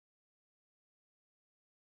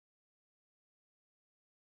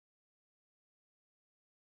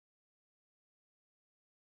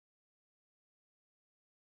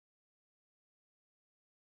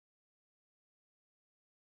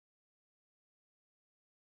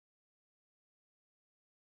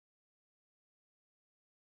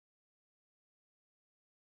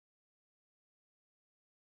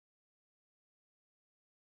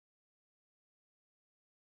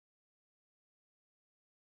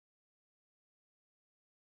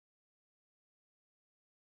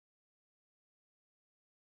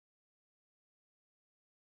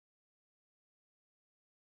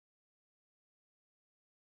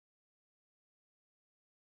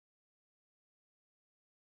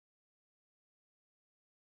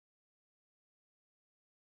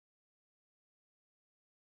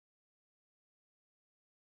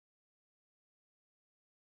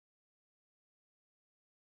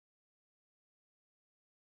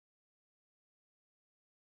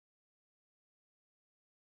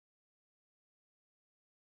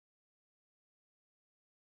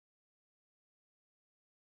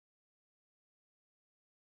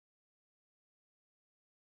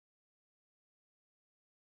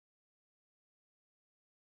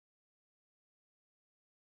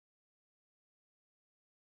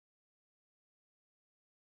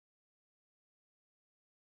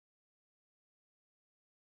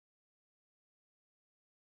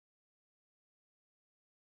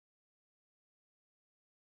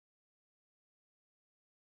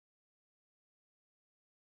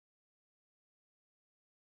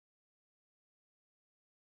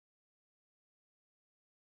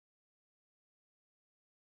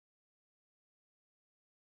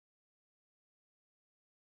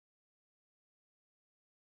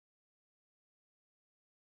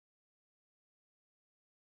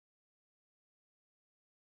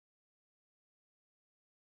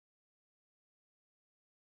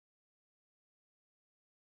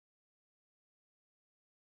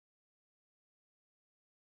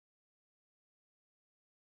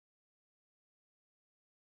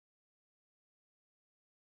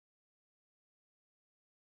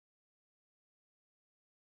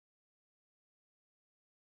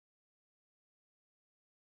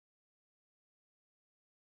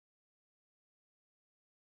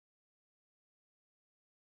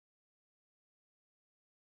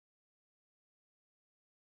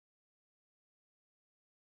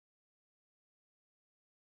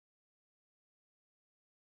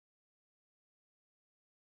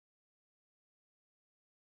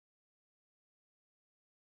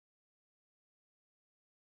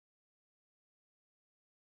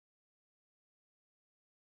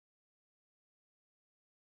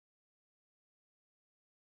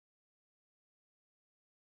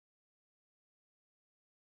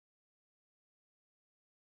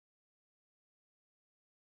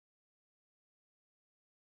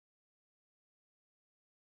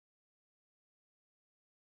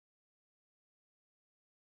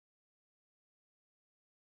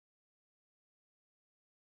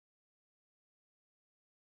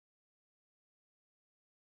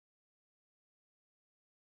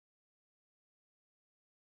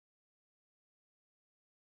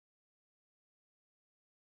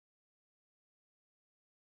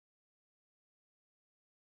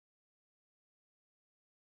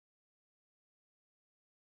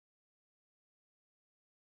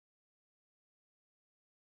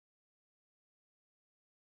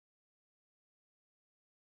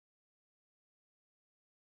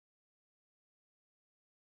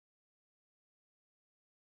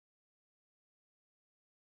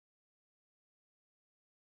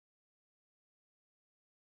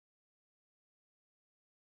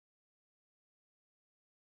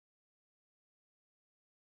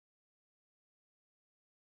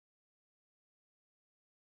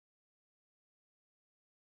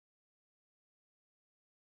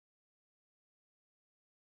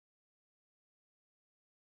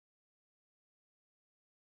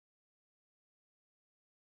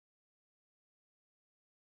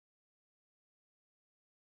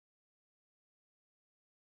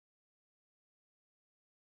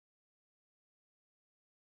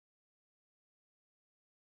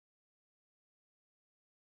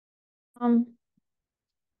Um,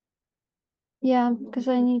 yeah, because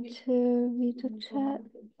I need to read the chat.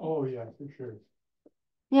 Oh, yeah, for sure.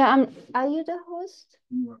 Yeah, are you the host?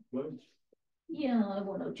 What? Yeah, I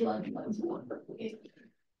want to judge my water.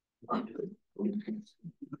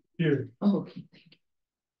 Here, Okay.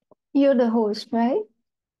 You're the host, right?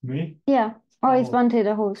 me? Yeah. Or is Oh. Bhante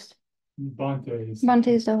the host? Bhante is. Bhante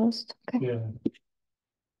is the host. Okay. Yeah.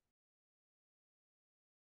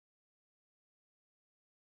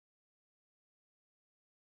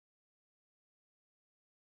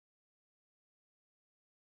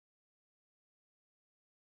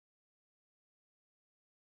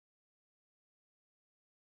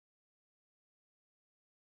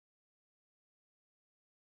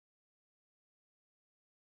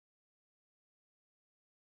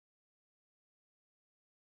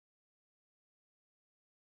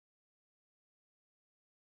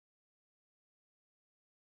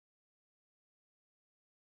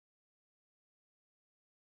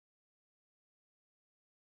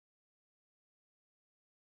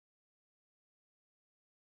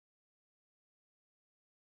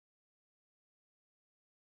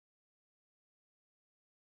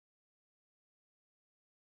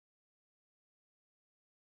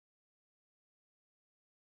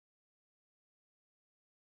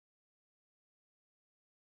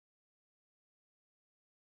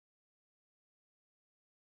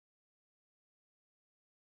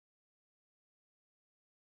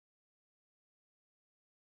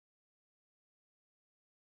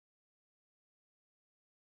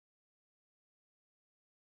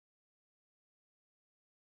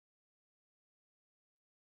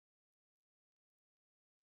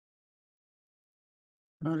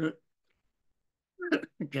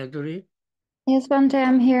 Chaturi, Yes, Bhante,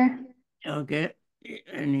 I'm here. okay.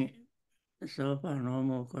 Any so far no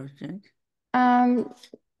more questions? Um,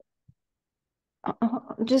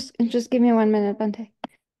 just give me 1 minute, Bhante.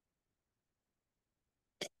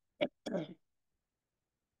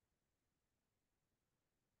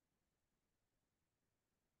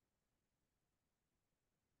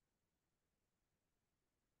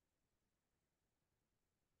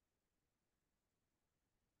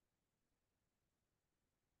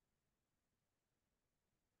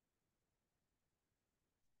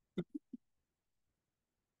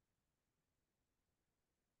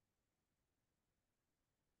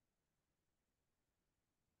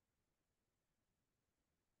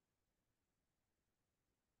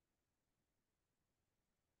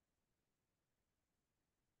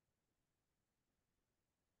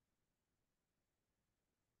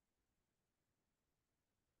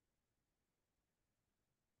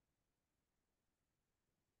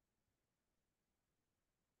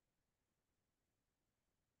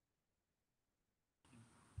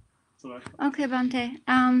 Okay, Bhante.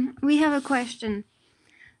 We have a question.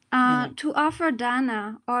 To offer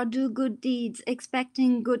dana or do good deeds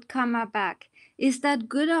expecting good karma back, is that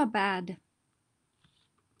good or bad?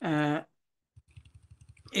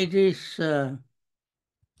 It is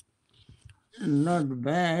not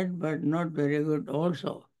bad, but not very good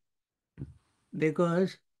also.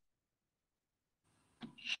 Because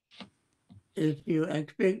if you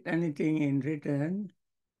expect anything in return,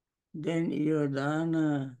 then your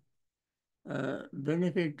dana,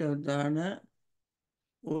 benefit of dana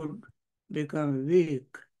would become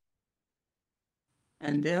weak.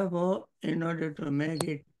 And therefore, in order to make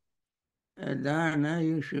it a dana,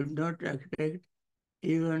 you should not expect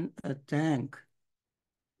even a thank.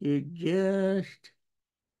 You just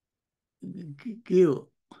give.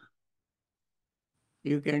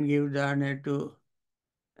 You can give dana to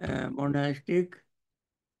monastic,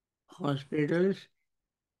 hospitals,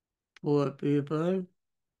 poor people,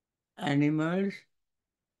 animals,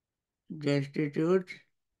 destitute,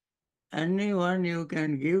 anyone you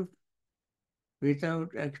can give without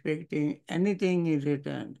expecting anything in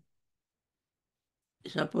return.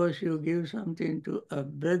 Suppose you give something to a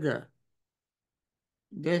beggar,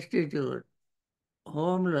 destitute,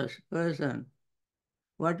 homeless person,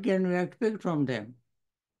 what can we expect from them?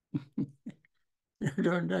 You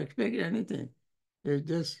don't expect anything. You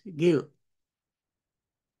just give.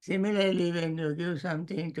 Similarly, when you give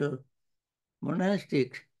something to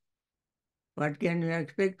monastics, what can you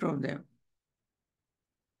expect from them?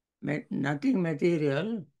 Nothing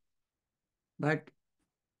material, but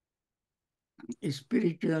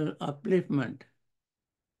spiritual upliftment.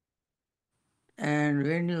 And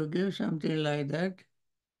when you give something like that,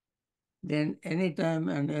 then anytime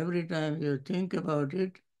and every time you think about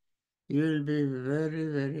it, you will be very,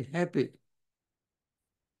 very happy.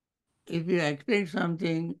 If you expect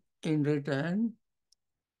something in return,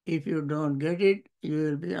 if you don't get it, you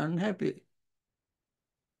will be unhappy.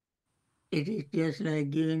 it is just like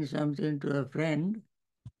giving something to a friend.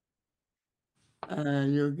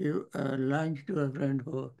 You give lunch to a friend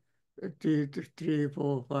for three,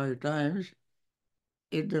 4, 5 times.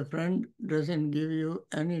 If the friend doesn't give you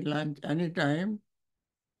any lunch any time,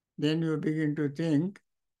 then you begin to think,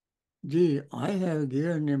 gee, I have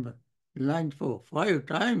given him lunch for 5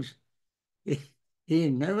 times. He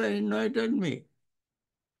never invited me.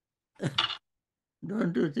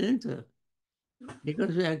 Don't you think so?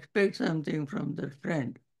 Because we expect something from the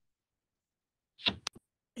friend.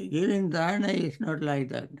 Giving dharana is not like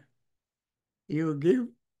that. You give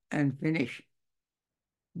and finish.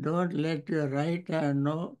 Don't let your right hand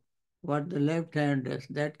know what the left hand does.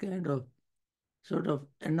 That kind of sort of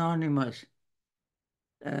anonymous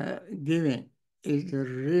giving is the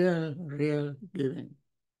real giving.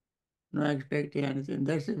 No expecting anything.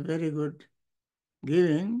 That's a very good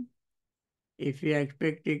giving. If you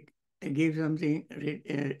give something,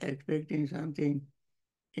 expecting something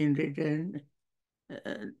in return,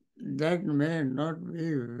 that may not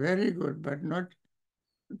be very good, but not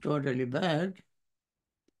totally bad.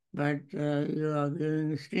 But you are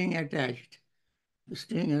giving string attached.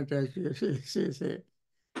 String attached, you say.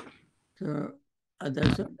 So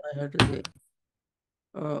that's what I have to say.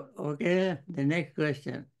 Oh, okay, the next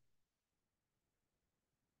question.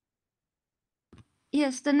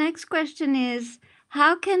 Yes, the next question is,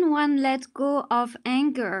 how can one let go of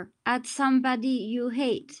anger at somebody you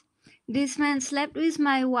hate? This man slept with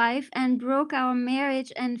my wife and broke our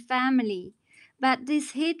marriage and family, but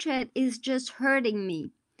this hatred is just hurting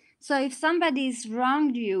me. So if somebody's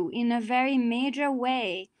wronged you in a very major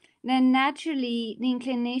way, then naturally the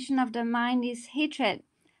inclination of the mind is hatred.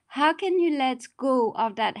 How can you let go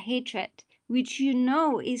of that hatred, which you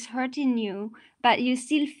know is hurting you, but you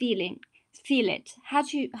still feel it? How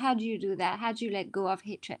do you do that? How do you let go of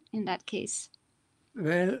hatred in that case?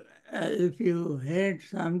 Well, if you hate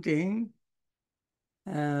something,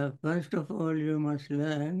 first of all, you must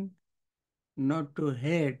learn not to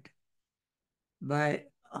hate. By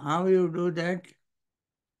how you do that,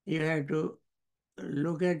 you have to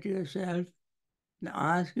look at yourself and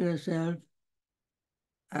ask yourself,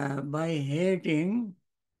 by hating,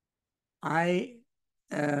 I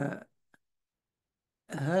uh,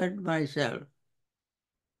 hurt myself.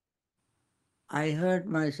 I hurt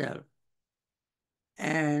myself.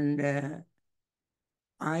 And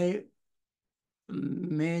I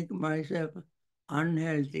make myself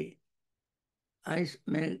unhealthy. I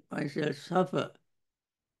make myself suffer.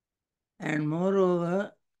 And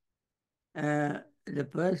moreover, the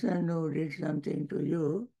person who did something to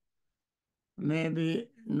you may be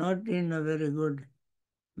not in a very good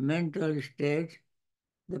mental state.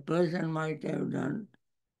 The person might have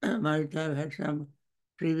might have had some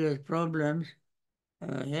previous problems,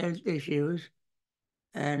 health issues,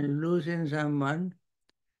 and losing someone,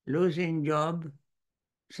 losing job,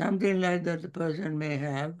 something like that the person may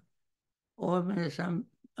have, or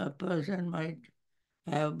a person might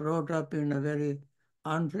have brought up in a very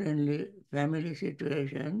unfriendly family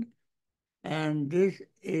situation, and this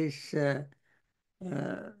is uh,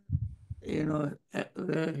 where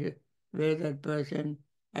that person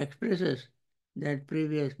expresses that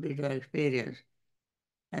previous bitter experience.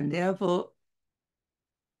 And therefore,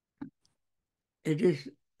 it is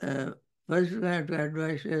first you have to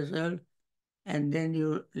advise yourself, and then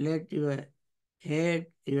you let your hate,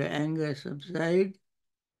 your anger subside,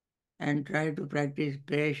 and try to practice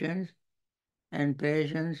patience and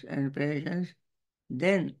patience and patience.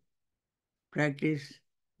 Then practice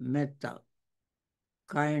metta,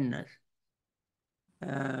 kindness,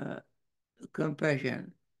 uh,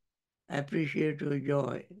 compassion, appreciative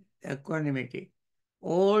joy, equanimity.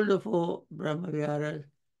 All the four Brahmaviharas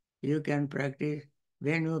you can practice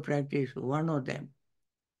when you practice one of them.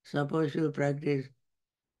 Suppose you practice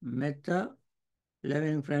metta,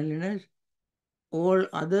 loving friendliness, all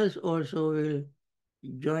others also will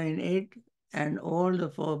join it, and all the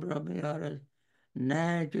four Brahmaviharas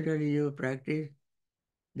naturally you practice.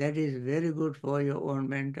 That is very good for your own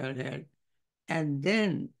mental health. And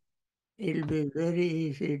then it'll be very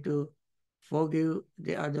easy to forgive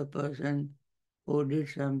the other person who did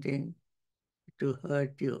something to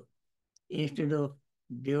hurt you instead of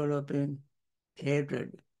developing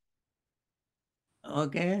hatred.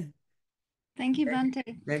 Okay? Thank you, That, Bhante.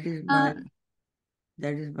 that is Uh,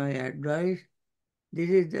 my advice. This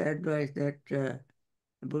is the advice that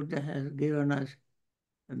Buddha has given us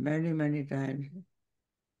many times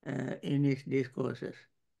in his discourses.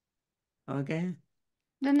 Okay?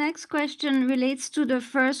 the next question relates to the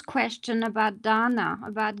first question about dana,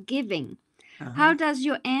 about giving. How does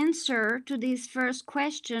your answer to this first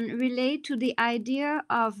question relate to the idea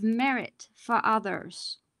of merit for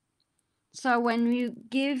others? So when you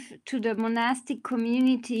give to the monastic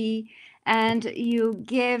community and you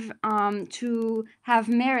give to have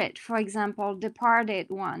merit, for example, departed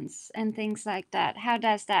ones and things like that, how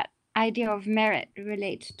does that idea of merit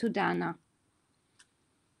relate to dana?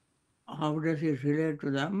 How does it relate to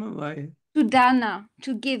Dhamma? Why? To dana,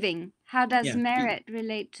 to giving. How does Yeah. merit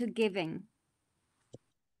relate to giving?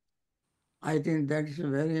 I think that is a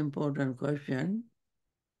very important question.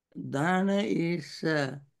 Dana is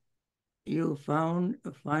you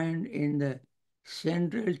find in the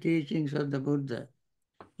central teachings of the Buddha,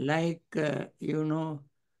 like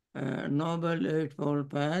Noble Eightfold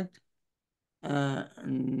Path.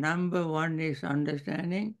 Number one is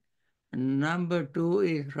understanding. Number two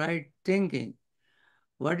is right thinking.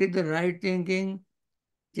 What is the right thinking?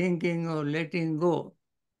 Thinking or letting go.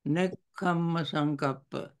 Nekkamma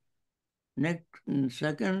sankappa.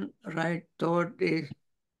 Second right thought is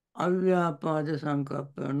avyapada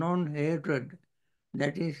sankappa, non-hatred.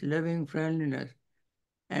 That is loving friendliness.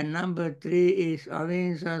 And number three is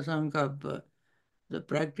avinsa sankappa, the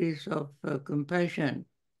practice of compassion.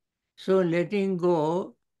 So letting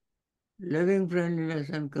go, loving friendliness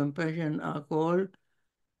and compassion are called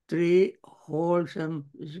three wholesome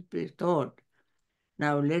thought.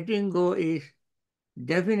 Now letting go is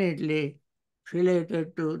definitely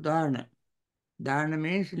related to dharana. Dharana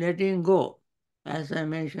means letting go. As I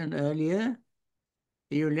mentioned earlier,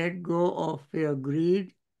 you let go of your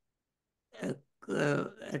greed,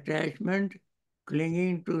 attachment,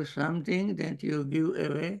 clinging to something that you give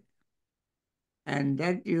away, and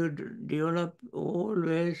that you develop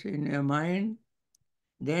always in your mind,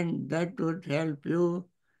 then that would help you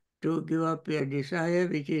to give up your desire,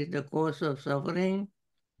 which is the cause of suffering.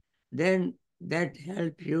 Then that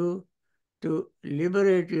helps you to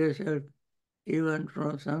liberate yourself even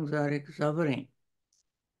from samsaric suffering.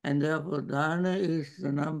 And therefore, dharana is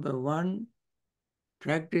the number one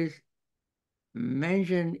practice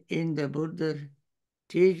mentioned in the Buddha's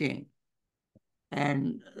teaching.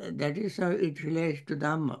 And that is how it relates to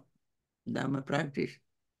Dhamma practice.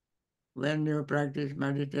 When you practice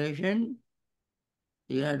meditation,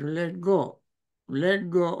 you have to let go. Let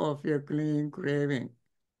go of your clinging craving.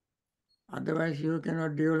 Otherwise, you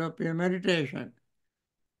cannot develop your meditation.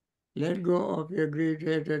 Let go of your greed,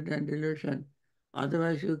 hatred, and delusion.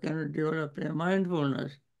 Otherwise, you cannot develop your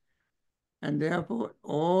mindfulness. And therefore,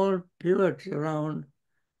 all pivots around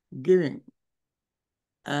giving.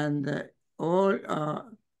 And all are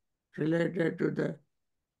related to the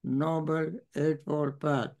Noble Eightfold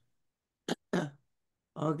Path.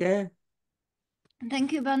 Okay?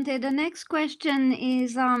 Thank you, Bante. The next question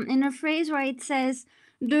is in a phrase where it says,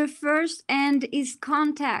 the first end is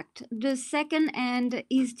contact, the second end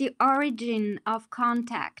is the origin of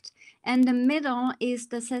contact, and the middle is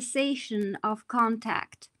the cessation of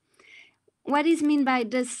contact. What is meant by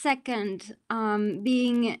the second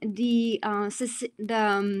being the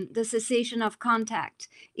cessation of contact?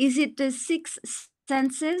 Is it the six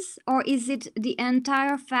senses, or is it the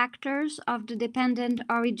entire factors of the dependent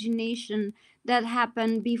origination that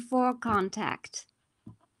happen before contact?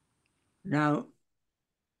 Now,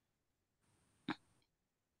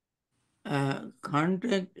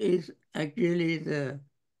 contact is actually the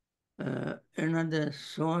another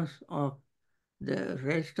source of the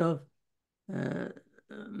rest of uh,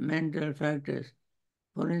 mental factors.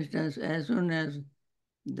 For instance, as soon as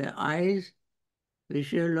the eyes,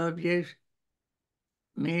 visual objects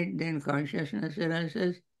meet, then consciousness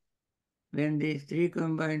arises. When these three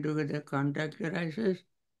combine together, contact arises.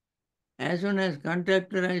 As soon as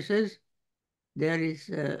contact arises, there is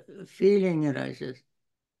a feeling arises.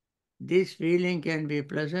 This feeling can be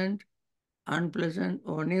pleasant, unpleasant,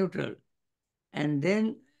 or neutral. And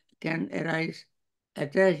then can arise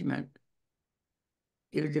attachment.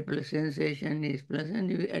 If the sensation is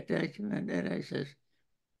pleasant, attachment arises.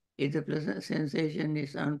 If the pleasant sensation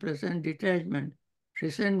is unpleasant, detachment,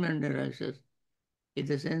 resentment arises. If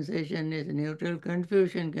the sensation is neutral,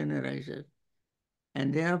 confusion can arise.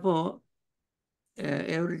 And therefore,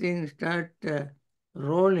 everything starts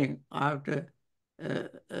rolling after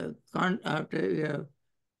after you have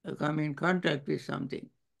come in contact with something,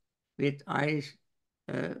 with eyes,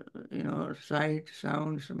 sight,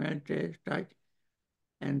 sound, smell, taste, touch,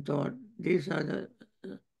 and thought. These are the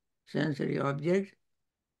sensory objects.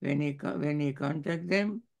 When you contact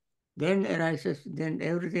them, then arises, then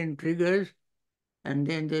everything triggers, and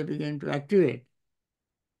then they begin to activate.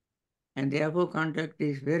 And therefore, contact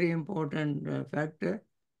is very important factor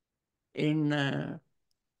in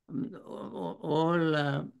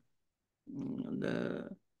all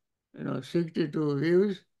the 62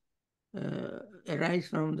 views arise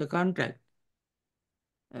from the contract.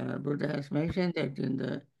 Buddha has mentioned that in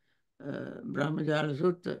the Brahmajala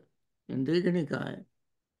Sutta, in Digha Nikaya.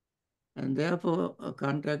 And therefore, a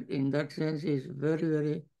contract in that sense is very,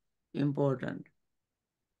 very important.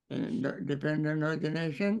 In the dependent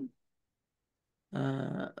origination,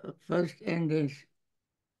 first end is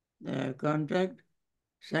contract,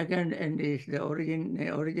 second end is the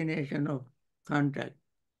origination of contract.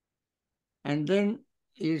 And then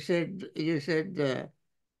you said the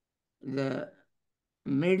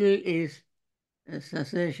middle is a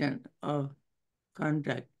cessation of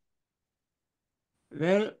contract.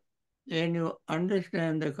 Well, when you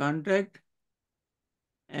understand the contract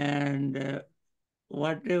and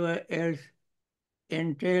whatever else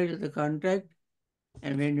entails the contract,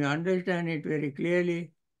 and when you understand it very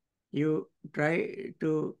clearly, you try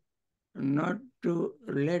to not to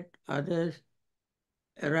let others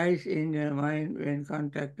arise in your mind when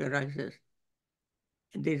contract arises.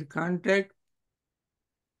 This contract,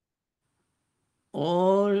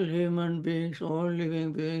 all human beings, all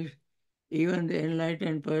living beings, even the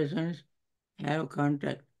enlightened persons have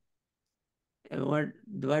contract. What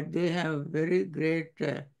they have very great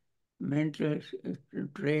mental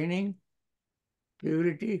training,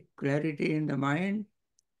 purity, clarity in the mind,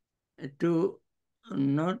 to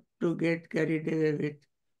not to get carried away with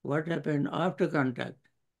what happened after contact.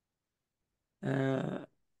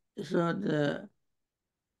 So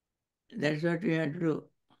that's what we have to do.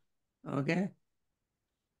 Okay?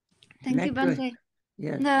 Thank you, Next question. Bhante.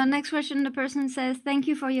 Yes. The next question, the person says, "Thank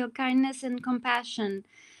you for your kindness and compassion."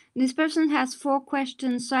 This person has 4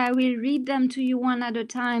 questions, so I will read them to you one at a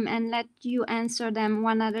time and let you answer them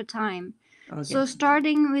one at a time. Okay. So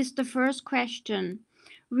starting with the first question,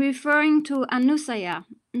 referring to anusaya,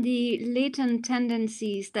 the latent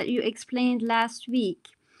tendencies that you explained last week.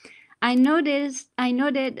 I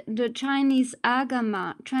noted the Chinese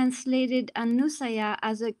agama translated anusaya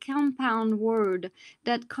as a compound word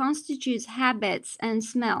that constitutes habits and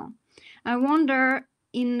smell. I wonder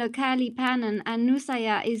in the Kali Panan,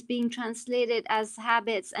 anusaya is being translated as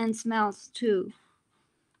habits and smells too.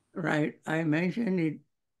 Right. I mentioned it.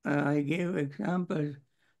 I gave examples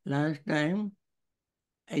last time.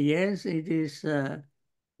 Yes, it is. It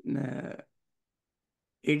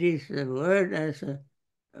is a word as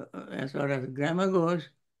far as grammar goes.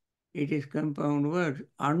 It is compound word.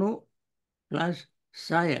 Anu plus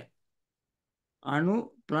saya. Anu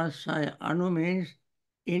plus saya. Anu means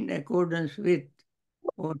in accordance with,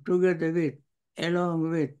 or together with, along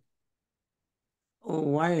with, or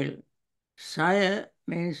while. Saya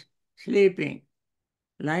means sleeping,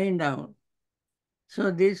 lying down. So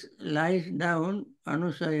this lies down,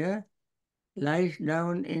 anusaya, lies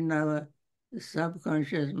down in our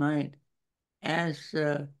subconscious mind as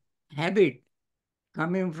a habit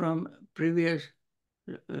coming from previous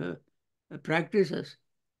uh, practices,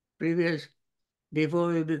 before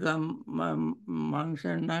we become monks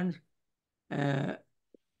and nuns,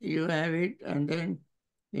 you have it, and then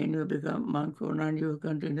when you become monk or nun, you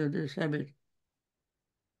continue this habit.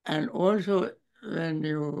 And also, when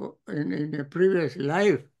you, in a previous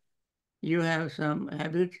life, you have some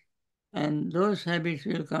habits, and those habits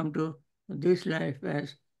will come to this life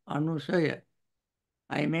as anusaya.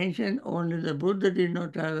 I mentioned only the Buddha did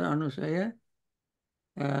not have anusaya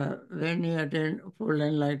when he attained full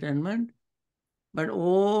enlightenment, but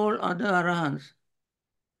all other arahants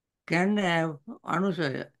can have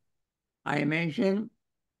anusaya. I mentioned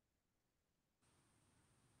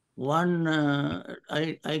one,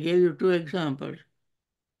 I gave you 2 examples.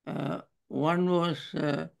 One was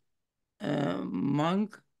a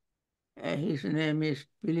monk, his name is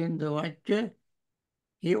Pilindavacha.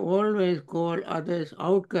 He always called others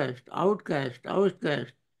outcast, outcast,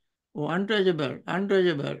 outcast, oh, untouchable,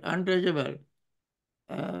 untouchable, untouchable,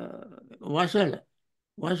 vassal,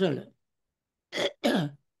 vassal.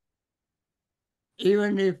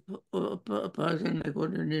 Even if a person,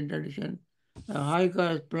 according to tradition, a high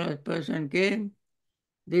caste person came,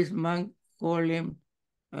 this monk called him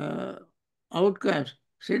outcast,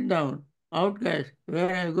 sit down, outcast,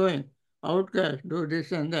 where are you going? Outcast, do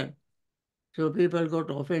this and that. So people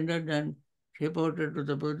got offended and reported to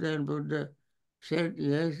the Buddha, and Buddha said,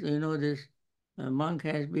 yes, this monk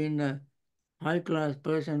has been a high-class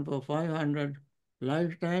person for 500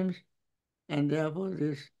 lifetimes, and therefore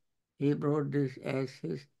he brought this as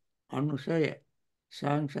his anusaya,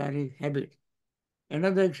 samsaric habit.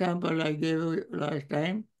 Another example I gave you last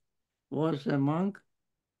time was a monk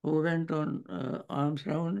who went on alms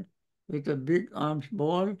round with a big alms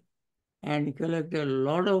ball and collected a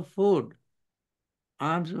lot of food.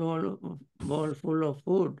 arms bowl full of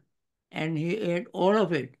food, and he ate all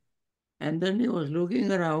of it. And then he was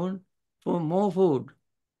looking around for more food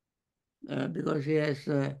because he has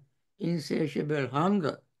insatiable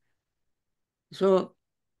hunger. So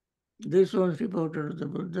this was reported to the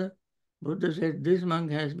Buddha. Buddha said this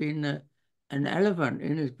monk has been an elephant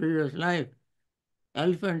in his previous life.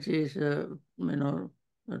 Elephants is,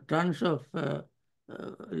 tons of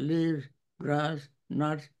leaves, grass,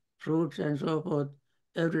 nuts, fruits, and so forth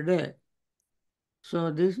every day.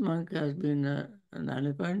 So this monk has been an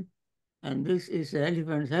elephant, and this is the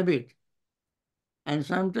elephant's habit. And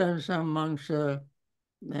sometimes some monks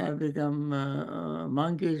have become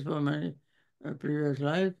monkeys from a previous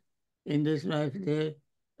life. In this life, they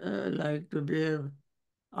like to behave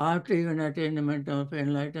after even attainment of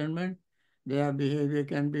enlightenment. Their behavior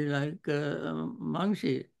can be like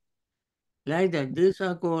monkey. Like that. These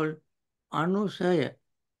are called anusaya,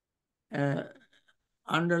 uh,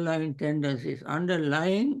 underlying tendencies.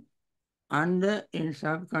 Underlying, under in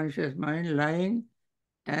subconscious mind, lying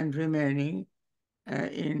and remaining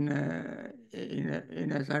in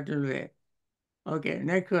a subtle way. Okay,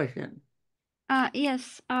 next question.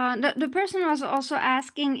 Yes, the person was also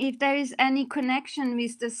asking if there is any connection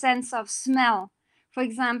with the sense of smell. For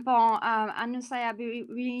example, Anusaya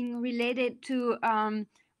being related to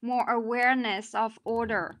more awareness of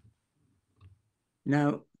odor.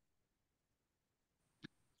 Now,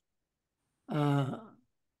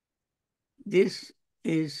 this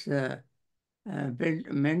is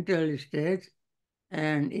mental state,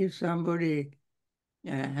 and if somebody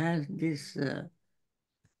has this,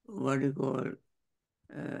 what do you call,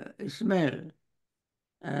 smell,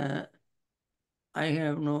 I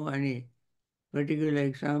have no any particular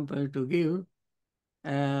example to give,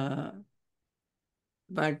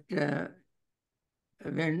 but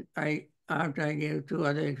after I gave two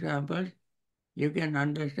other examples, you can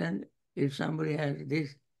understand if somebody has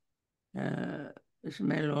this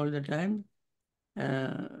smell all the time,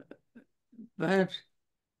 perhaps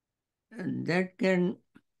that can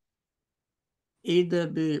either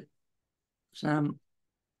be some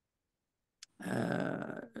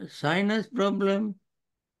sinus problem.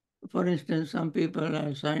 For instance, some people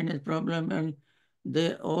have sinus problem and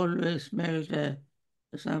they always smell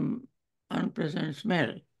some unpleasant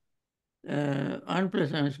smell,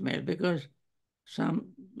 because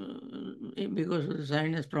because of the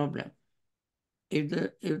sinus problem. If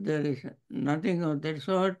there is nothing of that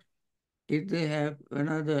sort, if they have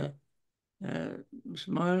another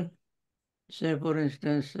smell, say for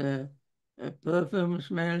instance, perfume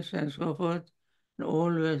smells and so forth,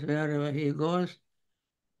 always wherever he goes,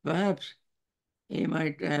 perhaps he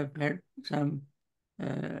might have had some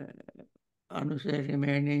unsaid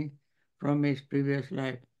remaining from his previous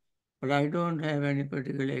life. But I don't have any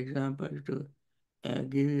particular example to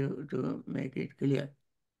give you to make it clear.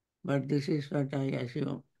 But this is what I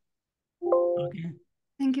assume. Okay.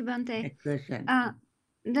 Thank you, Bhante. Next question.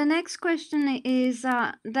 The next question is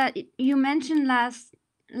that you mentioned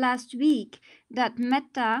last week that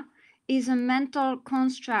metta is a mental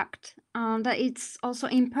construct, that it's also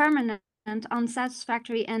impermanent,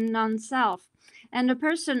 unsatisfactory, and non-self. And the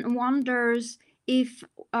person wonders if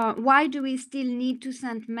why do we still need to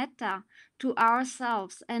send metta to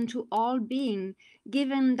ourselves and to all being,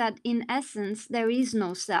 given that in essence there is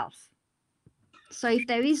no self. So if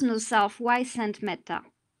there is no self, why send metta?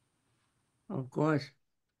 Of course,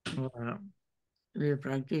 we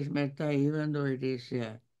practice metta even though it is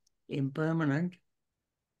impermanent.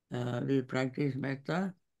 We practice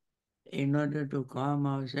metta in order to calm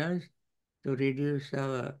ourselves, to reduce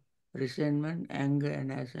our resentment, anger,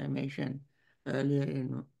 and as I mentioned earlier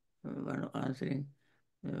in answering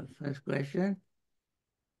the first question,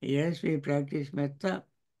 yes, we practice metta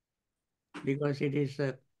because it is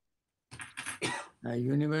a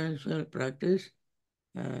universal practice,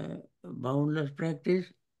 boundless practice.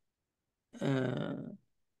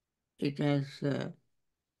 It has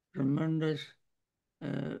tremendous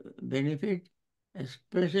benefit,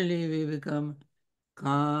 especially we become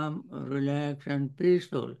calm, relaxed, and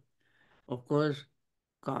peaceful. Of course,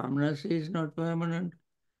 calmness is not permanent,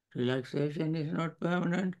 relaxation is not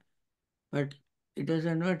permanent, but it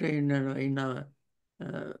doesn't matter in our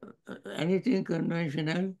anything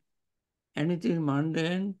conventional, anything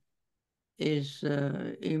mundane is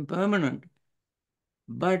impermanent.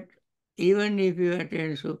 But even if you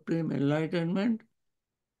attain supreme enlightenment,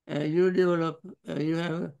 you develop, you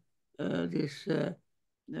have this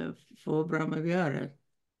four Brahma Viharas.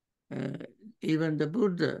 Even the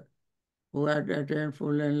Buddha, who had attained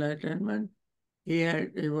full enlightenment, he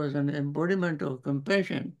was an embodiment of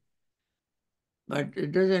compassion. But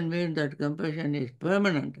it doesn't mean that compassion is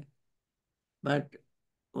permanent. But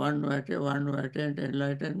one who attains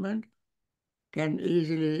enlightenment can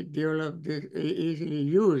easily develop this, easily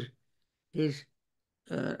use his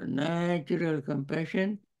natural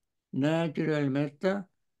compassion, natural metta,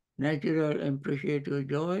 natural appreciative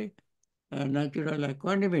joy, and natural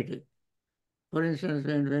equanimity. For instance,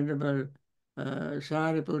 when Venerable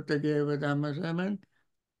Sariputta gave a Dhamma sermon,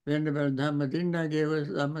 Venerable Dhammadinna gave us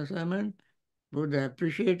Dhamma sermon, Buddha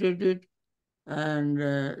appreciated it and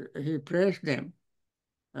he praised them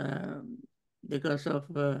um, because of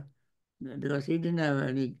because he didn't have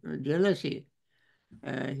any jealousy.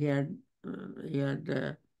 He had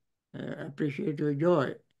appreciative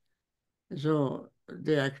joy. So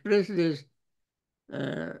they express this.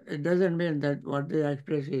 It doesn't mean that what they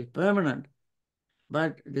express is permanent,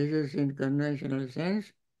 but this is in conventional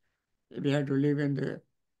sense. We have to live in the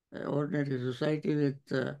ordinary society with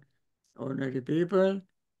ordinary people,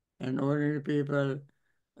 and ordinary people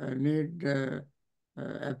need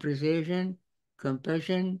appreciation,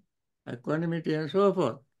 compassion, equanimity, and so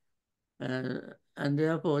forth. And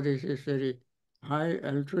therefore, this is very high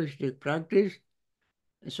altruistic practice.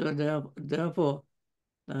 So therefore,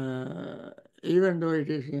 even though it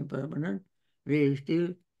is impermanent, we still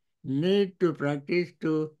need to practice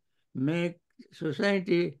to make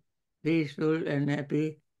society peaceful and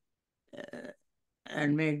happy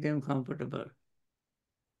and make them comfortable.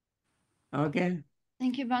 Okay?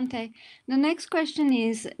 Thank you, Bhante. The next question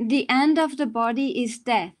is, the end of the body is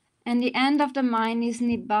death, and the end of the mind is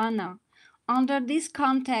nibbana. Under this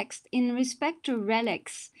context, in respect to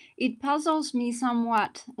relics, it puzzles me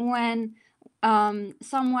somewhat even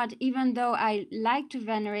though I like to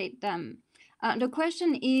venerate them. The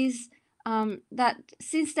question is that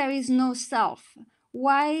since there is no self,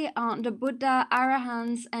 why the Buddha,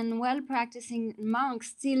 Arahants, and well-practicing monks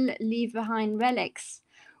still leave behind relics?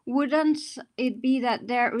 Wouldn't it be that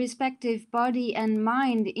their respective body and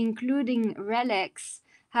mind, including relics,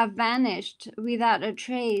 have vanished without a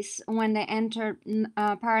trace when they enter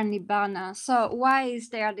paranibbana? So why is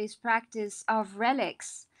there this practice of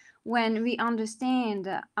relics when we understand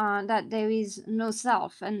that there is no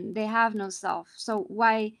self and they have no self? So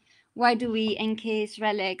why do we encase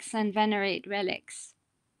relics and venerate relics?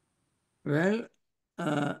 Well,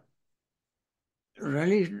 uh,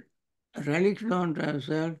 relics, relics don't have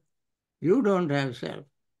self. You don't have self.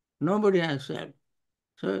 Nobody has self.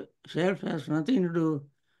 So self has nothing to do,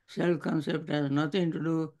 self-concept has nothing to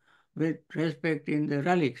do with respecting the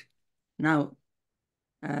relics. Now,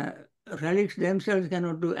 uh, relics themselves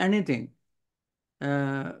cannot do anything.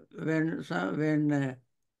 When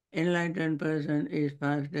enlightened person is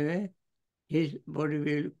passed away, his body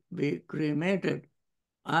will be cremated.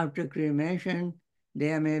 After cremation,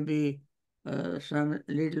 there may be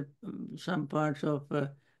some parts of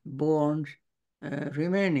bones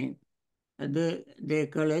remaining. They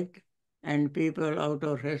collect, and people out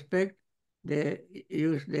of respect, they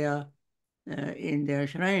use their in their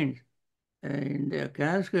shrines, in their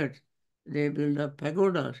caskets, they build up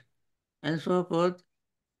pagodas and so forth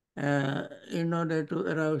in order to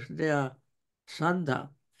arouse their saddha,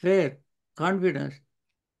 faith, confidence,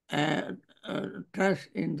 and trust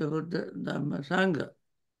in the Buddha, Dhamma, Sangha.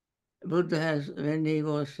 Buddha has, when he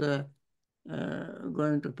was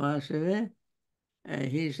going to pass away,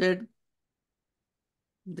 he said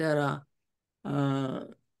there are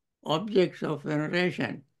objects of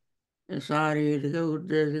veneration, Saririka,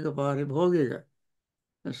 Uddesika, Paribhogika.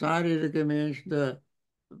 Saririka means the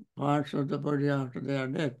parts of the body after their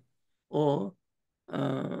death, or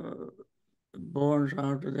uh, bones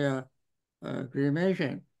after their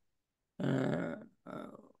cremation.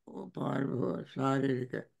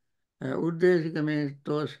 Saririka. Uddesika means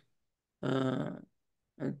those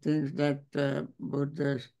things that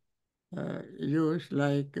Buddhas use,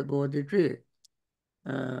 like a Bodhi tree.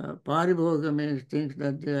 Paribhoga means things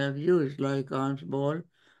that they have used, like alms bowl,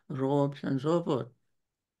 robes, and so forth.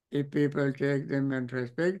 If people take them and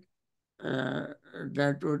respect,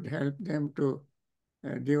 that would help them to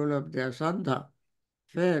develop their saddha,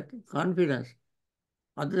 faith, confidence.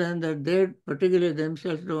 Other than that, they particularly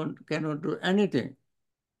themselves cannot do anything.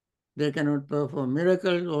 They cannot perform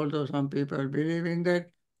miracles, although some people believe in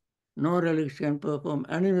that. No relics can perform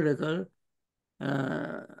any miracle,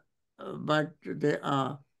 uh, but they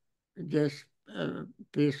are just a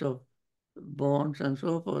piece of bones and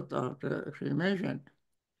so forth after cremation.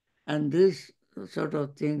 And these sort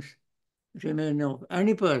of things remain of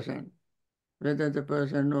any person, whether the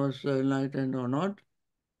person was enlightened or not.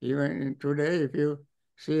 Even today, if you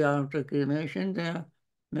see after cremation, there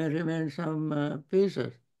may remain some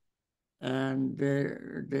pieces. and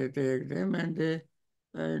they take them and they,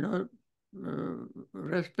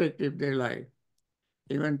 respect if they like.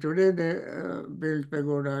 Even today they build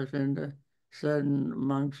pagodas when the certain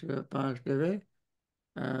monks passed away.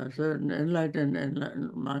 Certain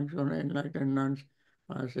enlightened monks or enlightened nuns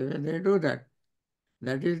pass away. They do that.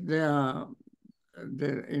 That is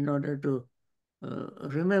in order to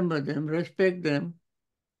remember them, respect them,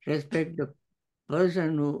 respect the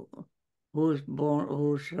person whose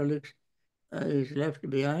relics is left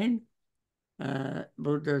behind,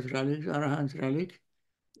 Buddha's relics, Arahant's relics,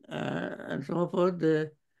 and so forth.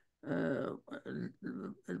 Uh,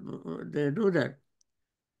 they do that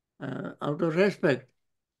out of respect.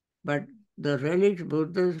 But the relics,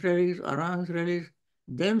 Buddha's relics, Arahant's relics,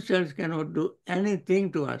 themselves cannot do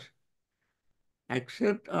anything to us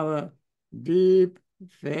except our deep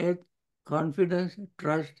faith, confidence,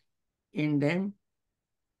 trust in them.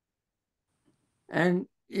 And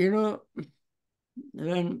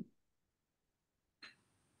when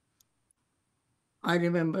I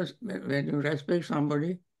remember when you respect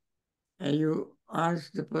somebody and you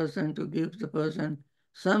ask the person to give the person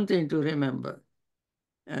something to remember.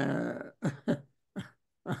 I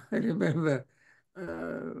remember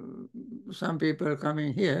some people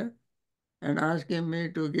coming here and asking me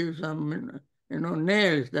to give some,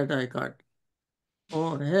 nails that I cut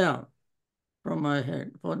or hair from my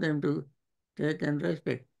head for them to take and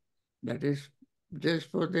respect. That is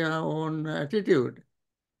just for their own attitude,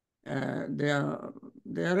 their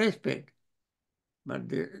respect. But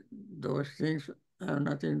those things have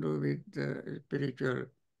nothing to do with spiritual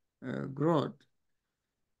growth.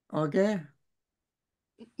 Okay?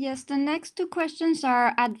 Yes, the next two questions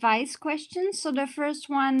are advice questions. So the first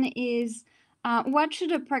one is, what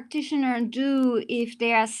should a practitioner do if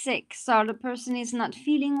they are sick? So the person is not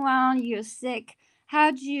feeling well, you're sick.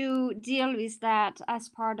 How do you deal with that as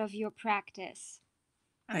part of your practice?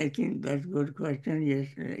 I think that's a good question. Yes,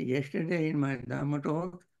 yesterday in my Dhamma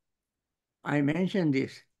talk, I mentioned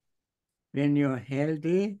this. When you're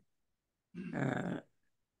healthy uh,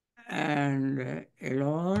 and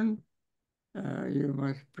alone, you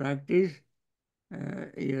must practice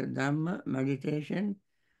your Dhamma meditation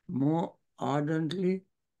more ardently,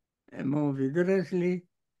 more vigorously,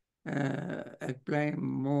 applying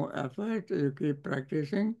more effort. You keep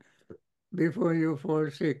practicing before you fall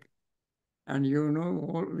sick. And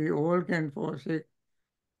we all can fall sick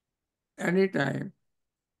anytime.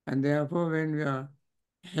 And therefore, when we are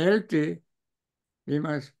healthy, we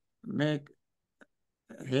must make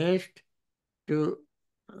haste to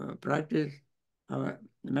practice our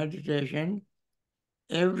meditation.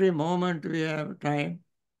 Every moment we have time,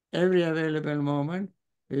 every available moment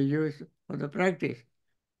we use for the practice.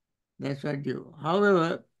 That's what you.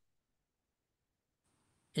 However,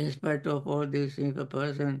 in spite of all these things, if a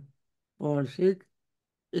person falls sick,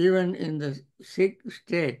 even in the sick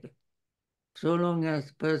state, so long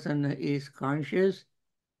as person is conscious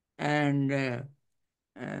and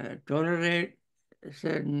tolerate a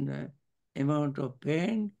certain amount of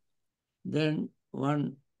pain, then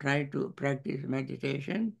one try to practice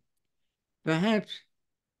meditation. Perhaps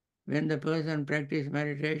when the person practice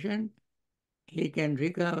meditation, he can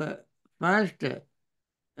recover faster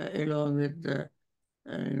along with the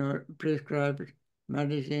prescribed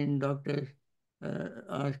medicine, doctors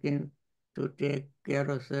ask him to take care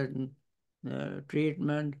of certain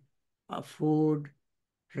treatment, food,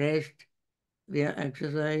 rest, via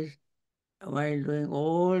exercise. While doing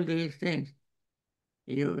all these things,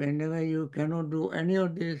 whenever you cannot do any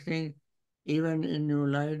of these things, even in you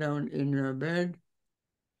lie down in your bed,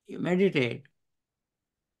 you meditate.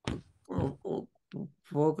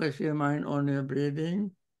 Focus your mind on your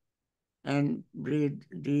breathing and breathe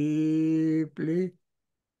deeply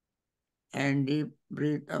and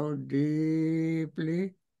breathe out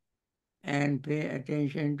deeply and pay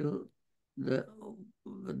attention to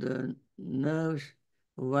the nerves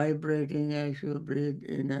vibrating as you breathe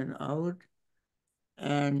in and out,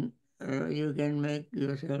 and you can make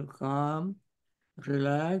yourself calm,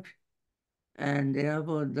 relaxed, and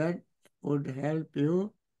therefore that would help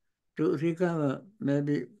you to recover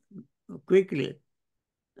maybe quickly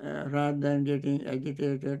rather than getting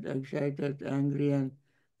agitated, excited, angry, and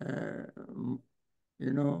uh,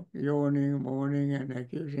 yawning, moaning, and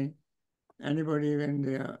accusing anybody when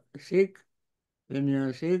they are sick. When you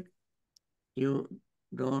are sick, you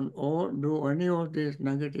don't do any of these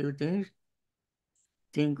negative things.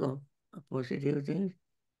 Think of positive things.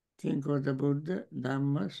 Think of the Buddha,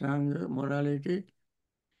 Dhamma, Sangha, morality,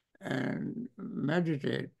 and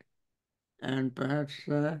meditate. And perhaps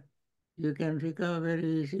you can recover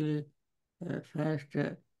very easily,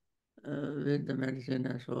 faster with the medicine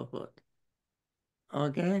and so forth.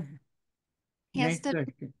 Okay. Yes, Next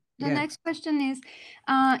question. the Yeah. next question is,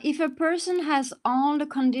 if a person has all the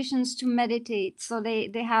conditions to meditate, so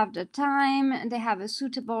they have the time, they have a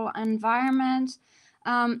suitable environment,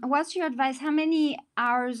 what's your advice? How many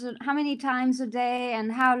hours, how many times a day,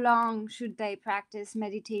 and how long should they practice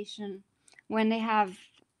meditation when they have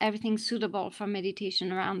everything suitable for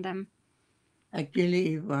meditation around them?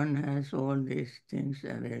 Actually, if one has all these things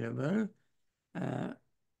available, uh,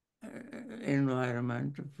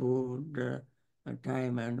 environment, food,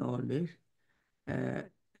 time, and all this, uh,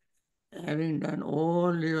 having done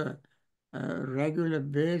all your regular,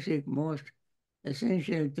 basic, most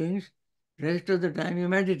essential things, rest of the time you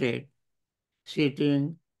meditate,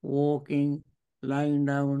 sitting, walking, lying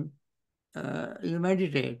down, you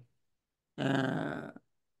meditate. Uh,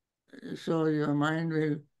 so your mind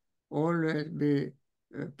will always be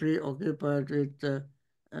preoccupied with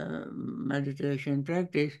meditation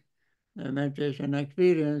practice, meditation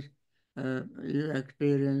experience. You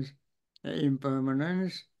experience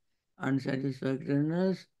impermanence,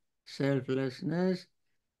 unsatisfactoriness, selflessness,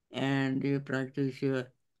 and you practice your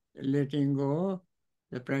letting go,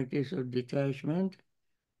 the practice of detachment,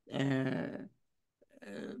 uh,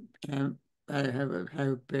 have,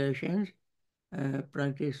 have patience,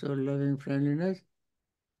 practice of loving friendliness.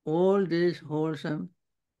 All these wholesome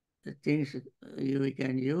things you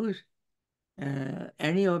can use.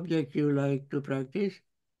 Any object you like to practice,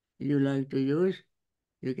 you like to use,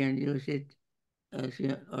 you can use it as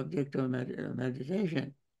your object of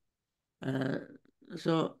meditation. Uh,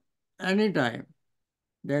 so, anytime,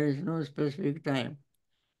 there is no specific time.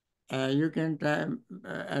 You can time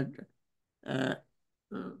at uh,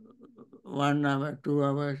 1 hour, 2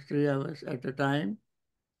 hours, 3 hours at a time,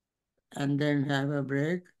 and then have a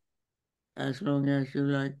break as long as you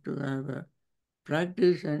like to have a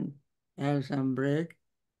practice and have some break,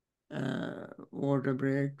 water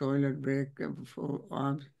break, toilet break,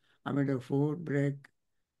 arms, the food break,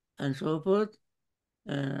 and so forth.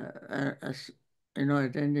 As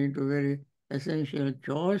attending to very essential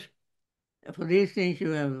chores. For these things,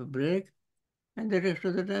 you have a break, and the rest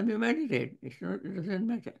of the time you meditate. It doesn't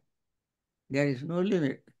matter. There is no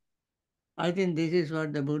limit. I think this is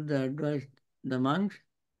what the Buddha advised the monks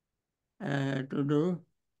to do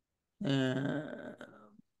uh,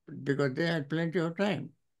 because they had plenty of time.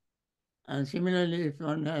 And similarly, if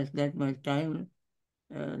one has that much time,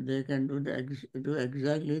 they can do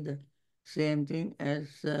exactly the same thing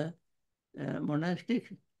as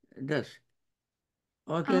monastic does.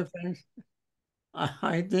 Uh, Okay, friends.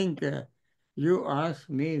 I think you asked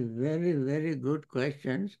me very, very good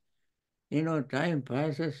questions. Time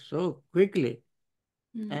passes so quickly,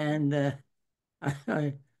 mm. and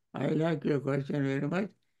I, I like your question very much,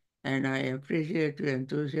 and I appreciate your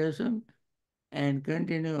enthusiasm and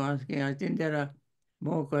continue asking. I think there are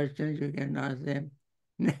more questions you can ask them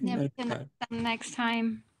Yeah, we next can ask time. them next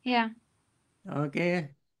time. Yeah. Okay.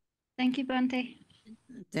 Thank you, Bante.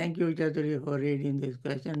 Thank you, Chaturi, for reading this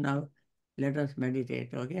question. Now, let us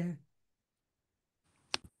meditate. Okay.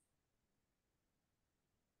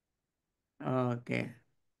 Okay.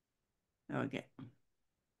 Okay.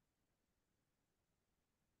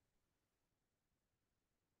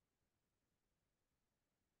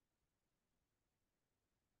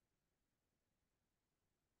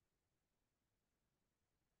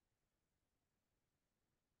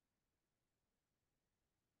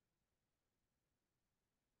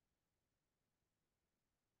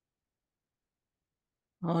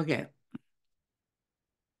 Okay.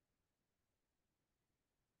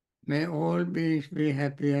 May all beings be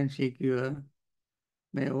happy and secure.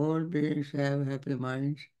 May all beings have happy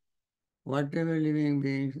minds, whatever living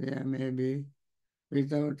beings there may be,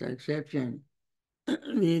 without exception,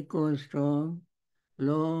 weak or strong,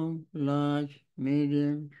 long, large,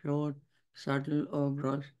 medium, short, subtle or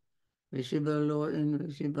gross, visible or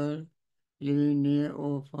invisible, living near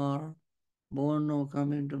or far, born or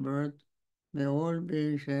coming to birth. May all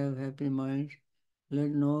beings have happy minds. Let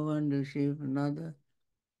no one deceive another,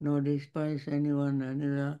 nor despise anyone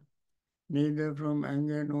anywhere. Neither from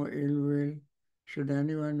anger nor ill will should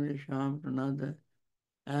anyone wish harm to another.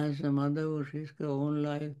 As a mother would risk her own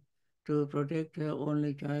life to protect her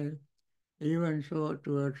only child, even so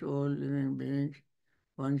towards all living beings,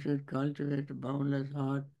 one should cultivate a boundless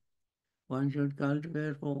heart. One should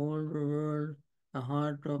cultivate for all the world a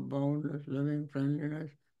heart of boundless loving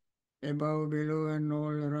friendliness, above, below, and all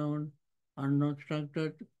around,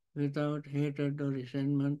 unobstructed, without hatred or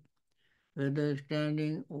resentment, whether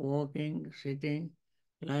standing, walking, sitting,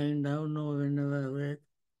 lying down, or whenever awake.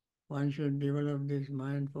 One should develop this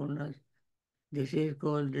mindfulness. This is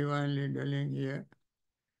called divinely dwelling here.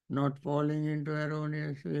 not falling into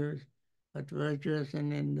erroneous views, but virtuous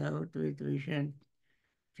and endowed with vision,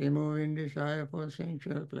 removing desire for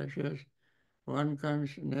sensual pleasures, one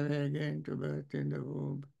comes never again to birth in the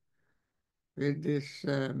womb. With this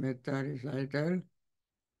metta recital,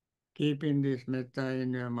 keeping this metta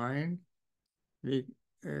in your mind, we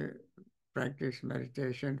uh, practice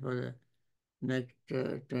meditation for the next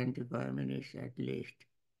 25 minutes at least.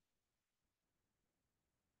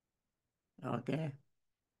 Okay?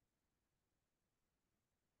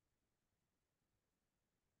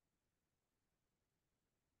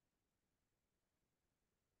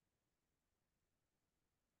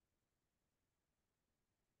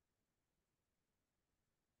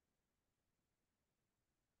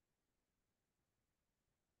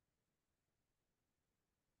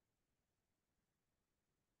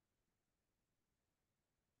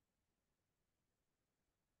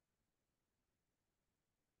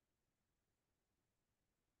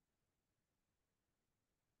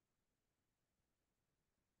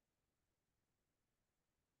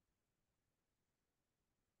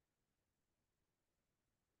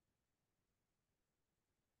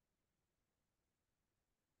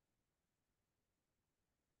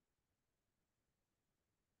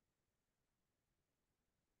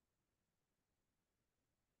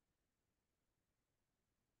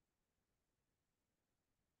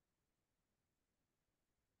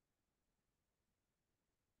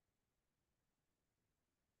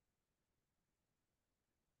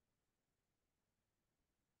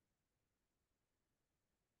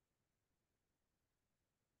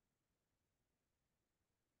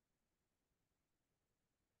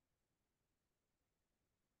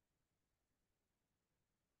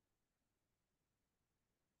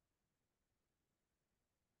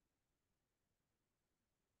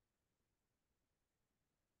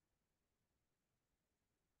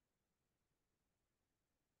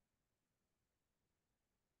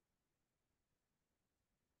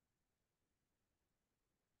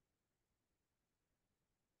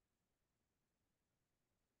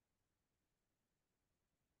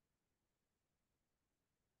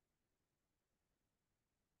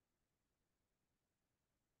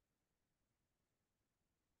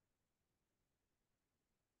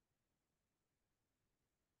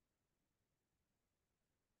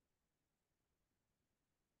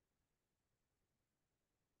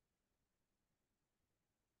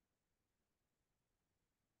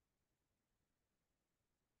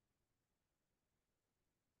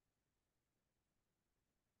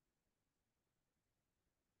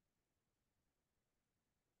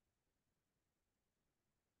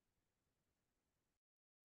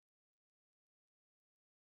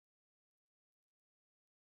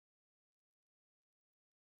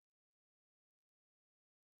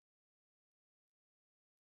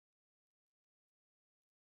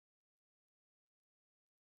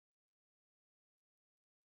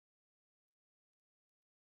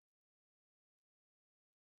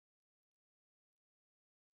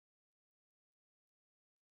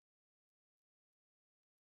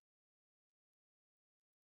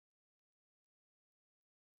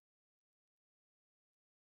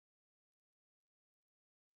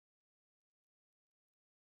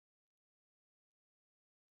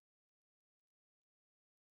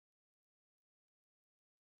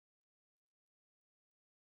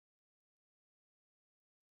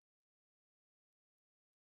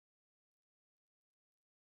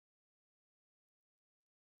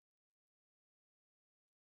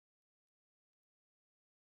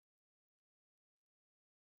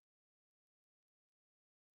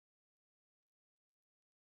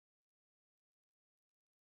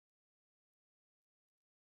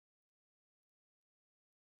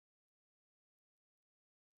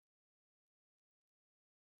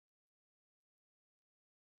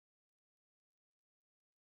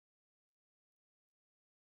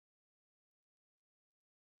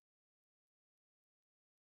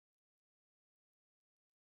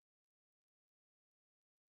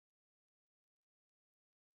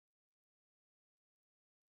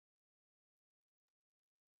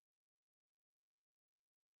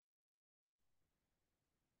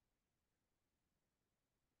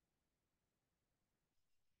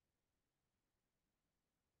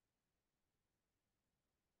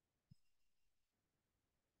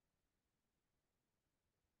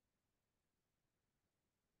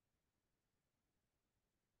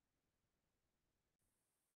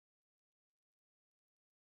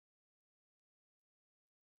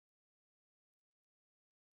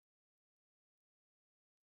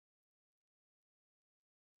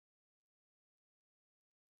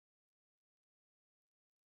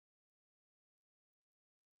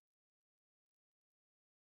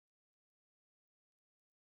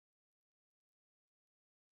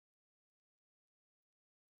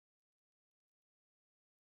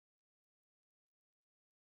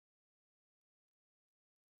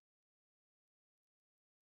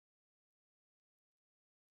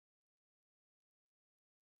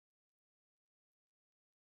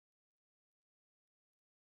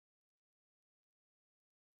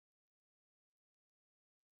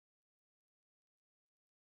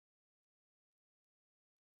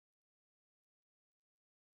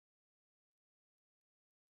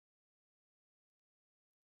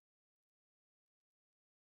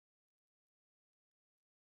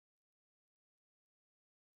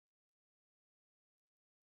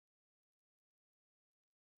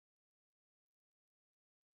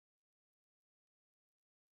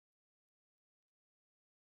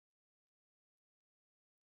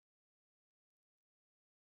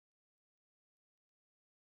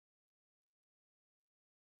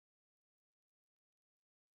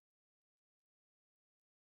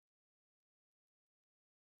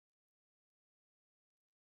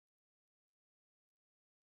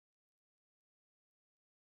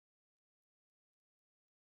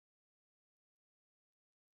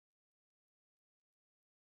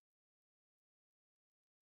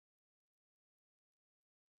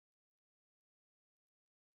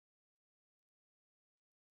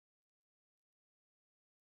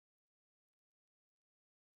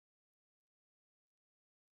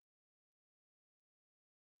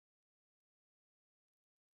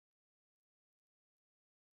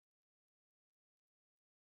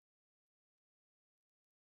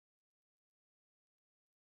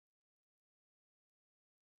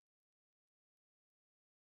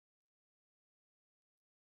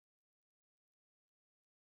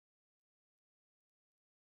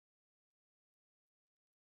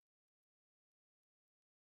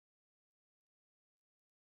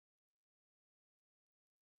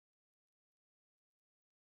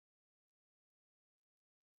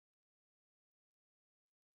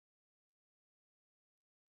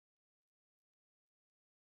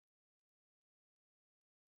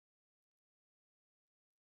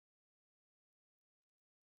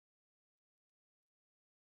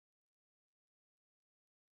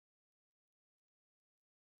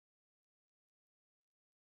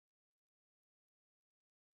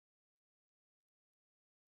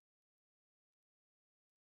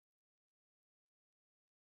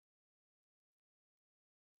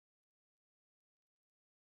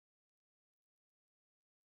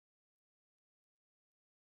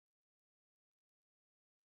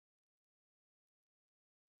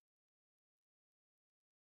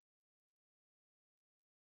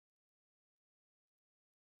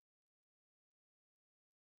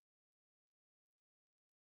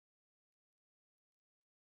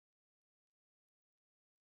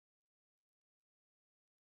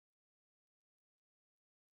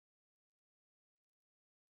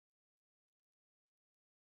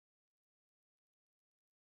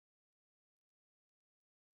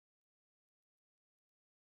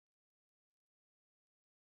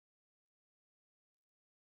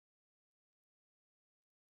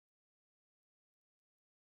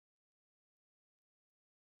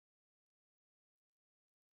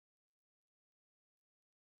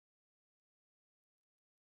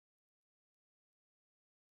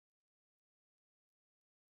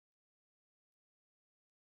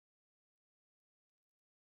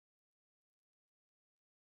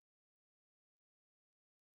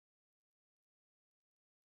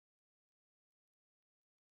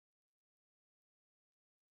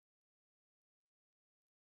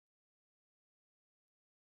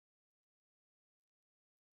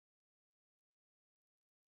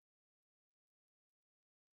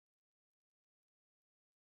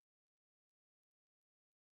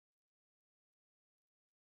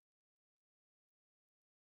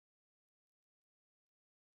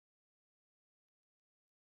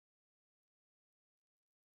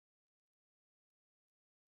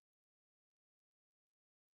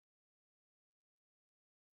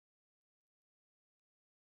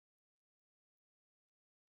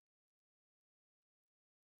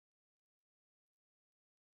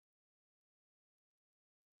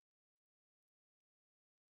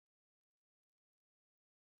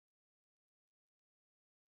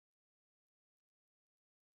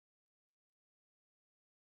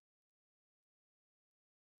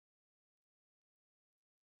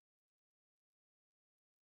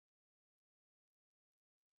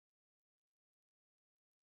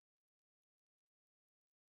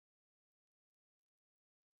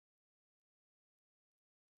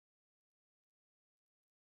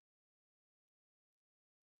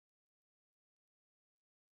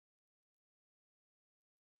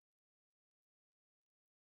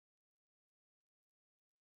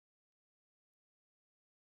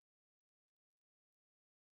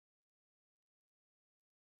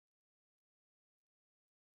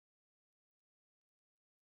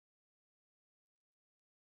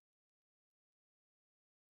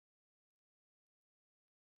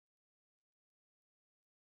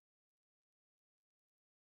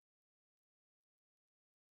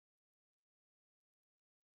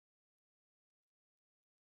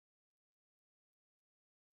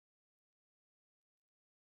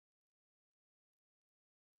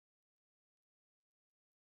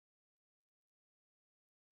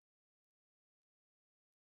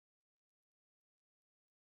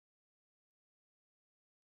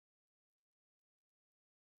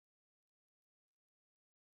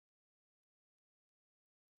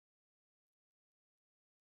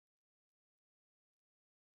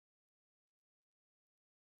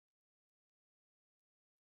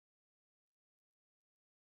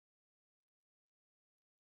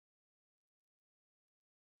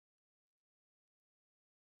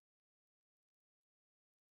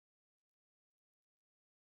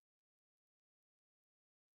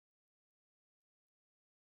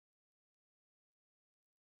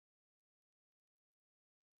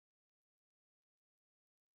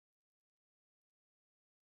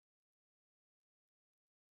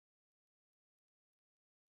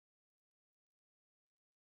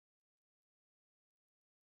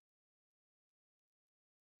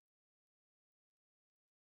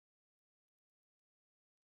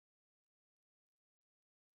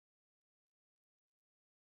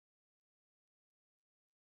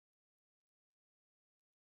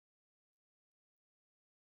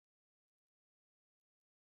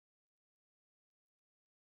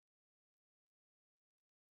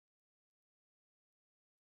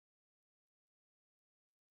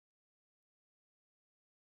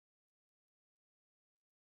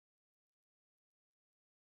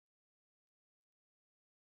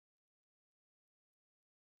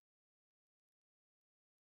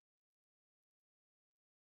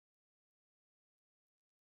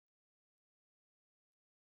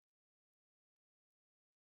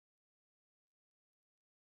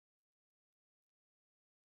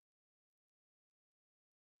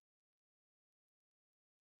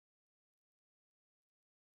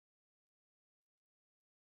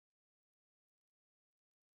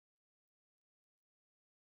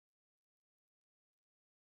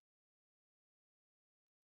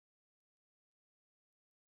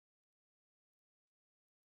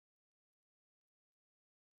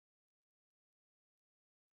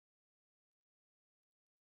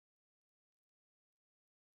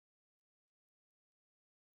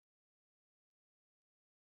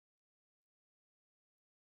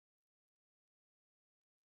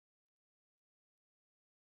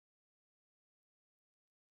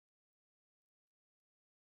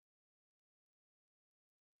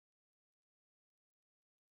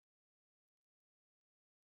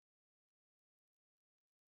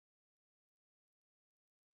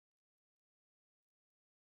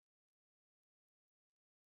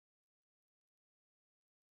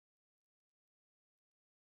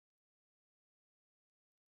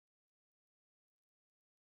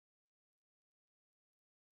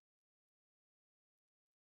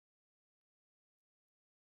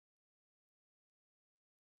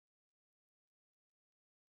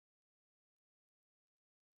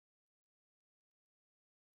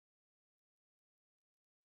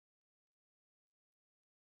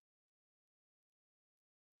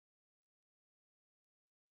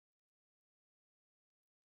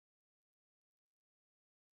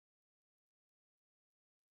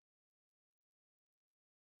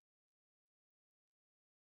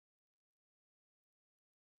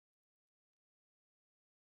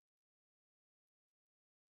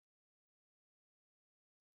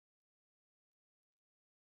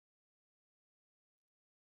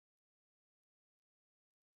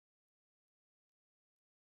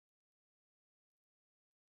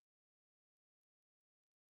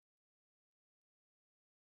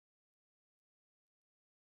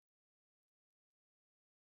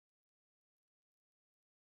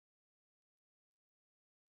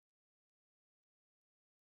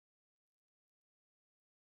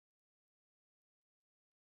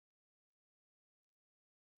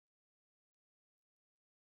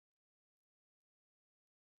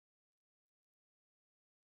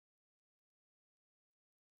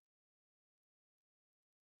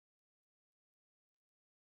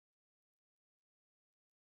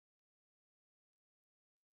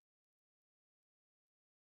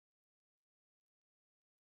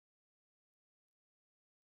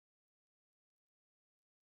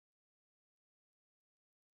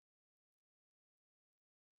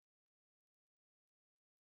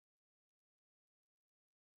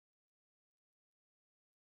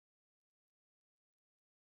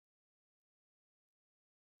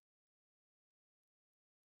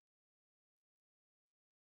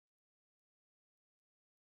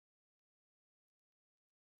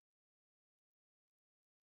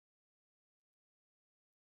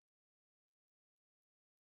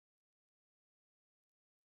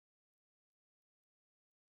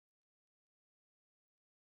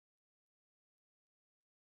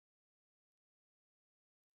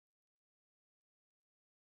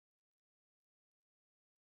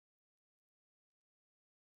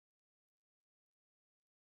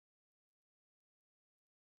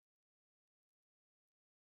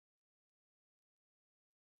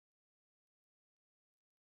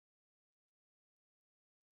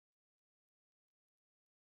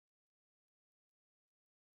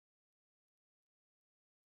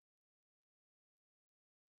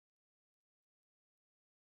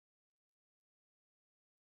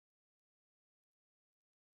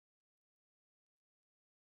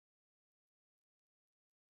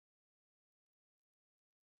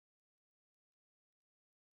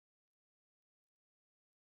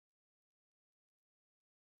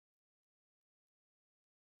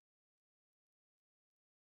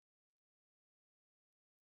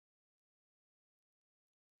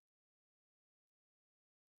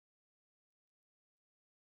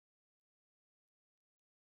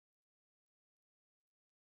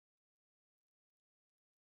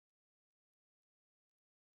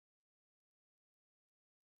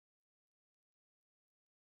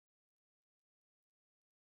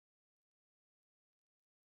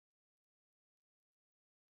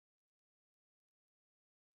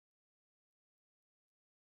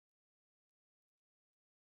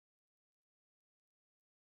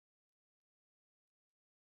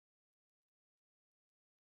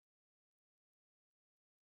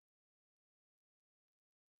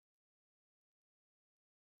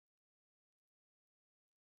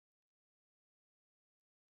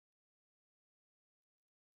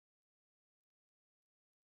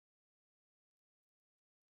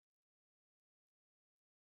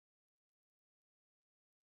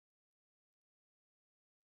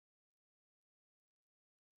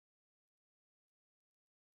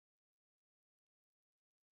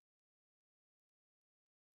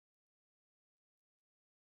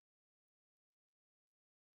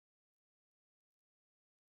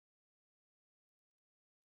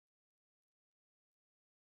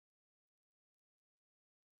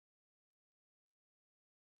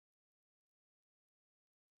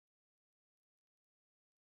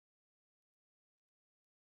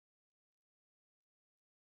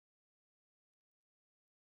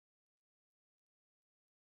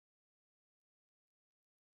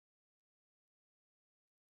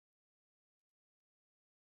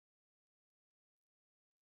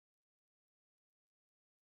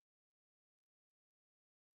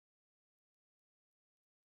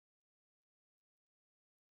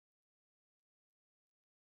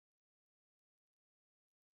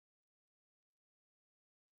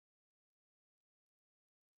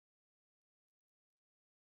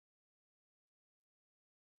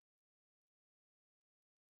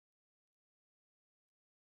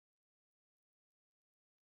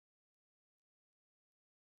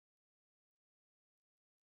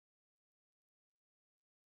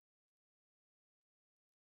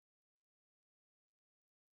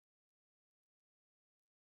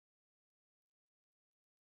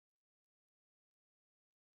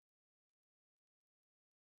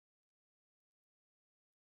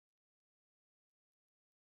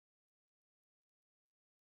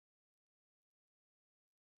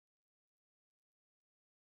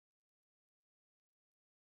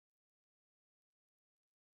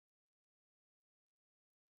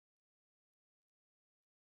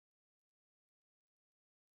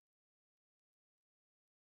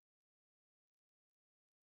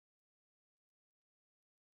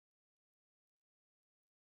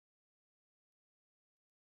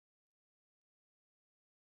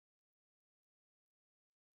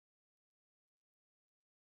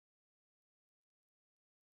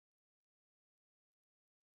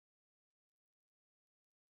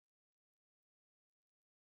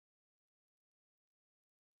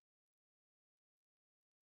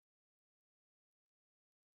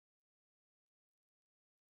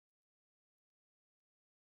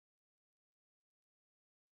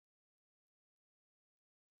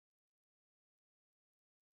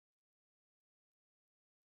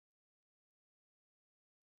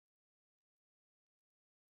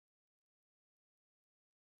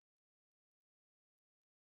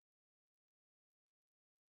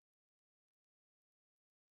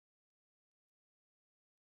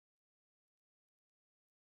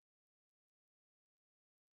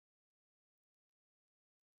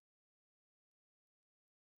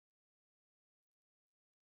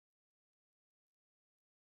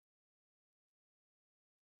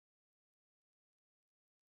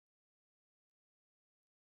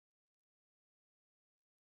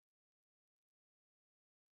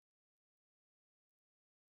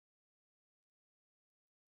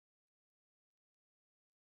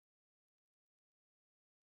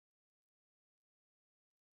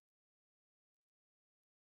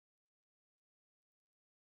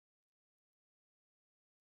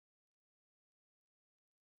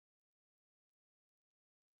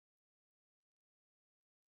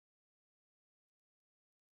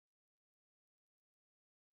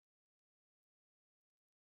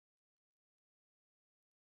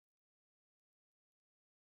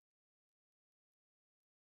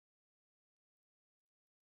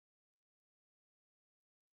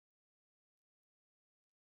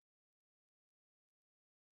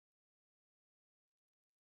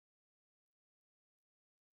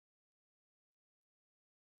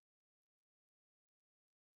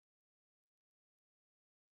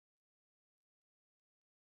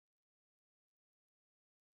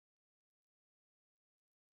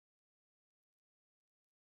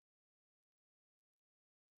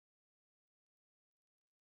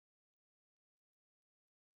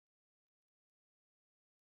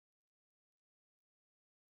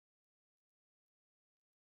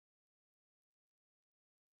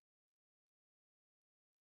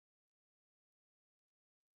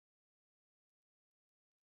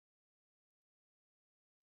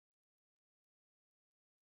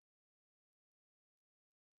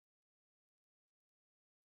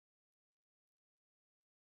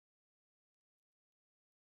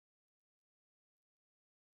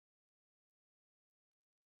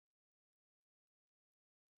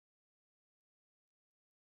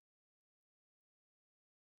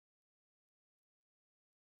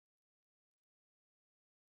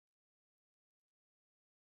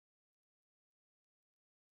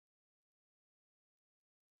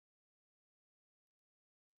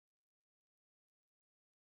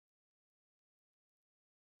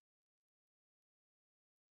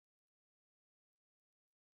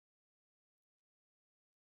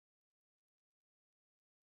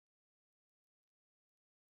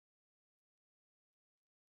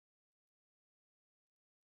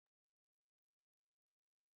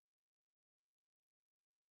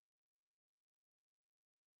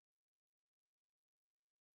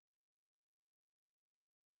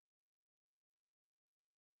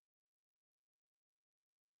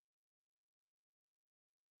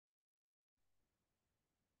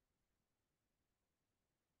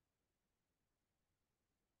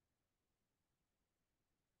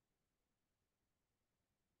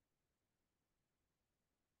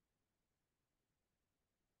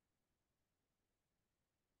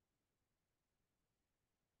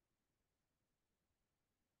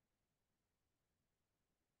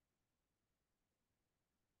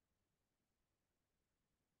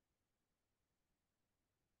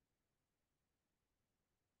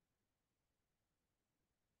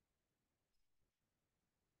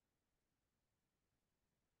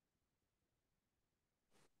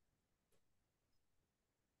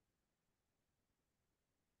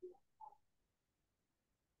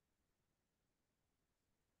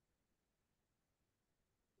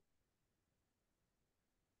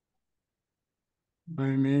 by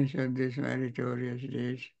means of this meritorious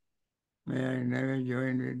deeds, may I never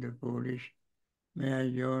join with the foolish, may I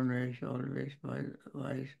join with always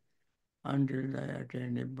wise, until I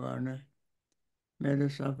attain Nibbana. May the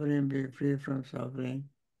suffering be free from suffering.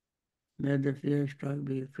 May the fear-struck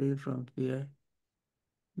be free from fear.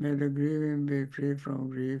 May the grieving be free from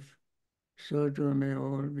grief. So too may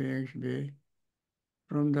all beings be.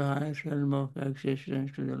 From the highest realm of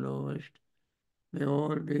existence to the lowest, may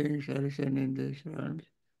all beings ascend in these realms,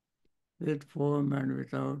 with form and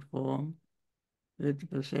without form, with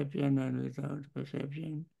perception and without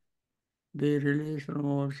perception, be released from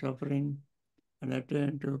all suffering and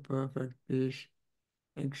attain to perfect peace.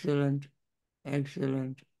 Excellent,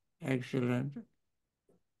 excellent, excellent.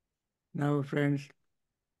 Now, friends,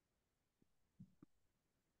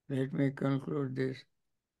 let me conclude this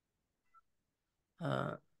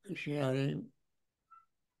sharing.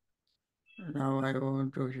 Now I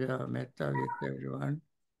want to share metta with everyone.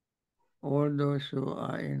 All those who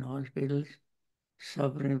are in hospitals,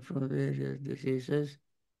 suffering from various diseases,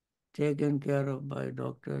 taken care of by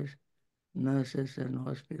doctors, nurses, and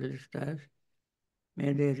hospital staff,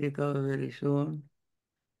 may they recover very soon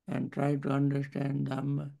and try to understand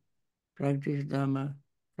Dhamma, practice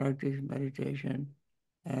meditation,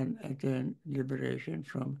 and attain liberation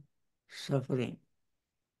from suffering.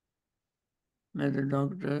 May the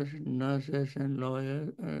doctors, nurses, and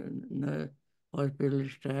lawyers, hospital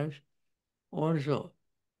staff also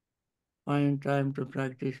find time to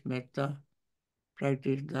practice metta,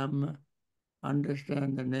 practice Dhamma,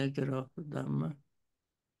 understand the nature of Dhamma,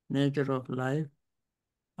 nature of life.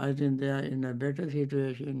 I think they are in a better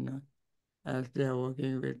situation as they are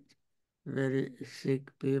working with very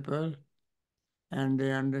sick people, and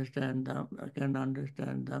they understand Dhamma, can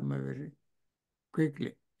understand Dhamma very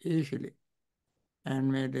quickly, easily.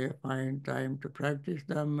 And may they find time to practice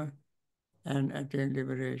Dhamma and attain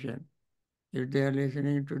liberation. If they are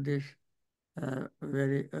listening to this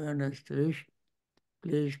very earnest wish,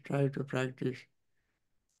 please try to practice.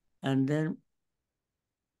 And then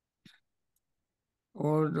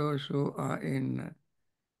all those who are in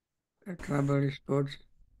trouble spots,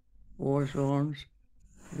 war zones,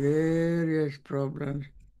 various problems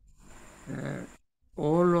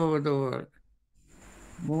all over the world.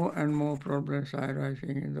 More and more problems are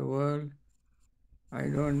rising in the world. I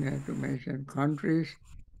don't have to mention countries,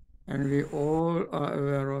 and we all are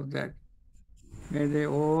aware of that. May they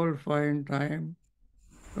all find time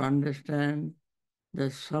to understand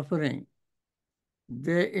the suffering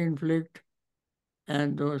they inflict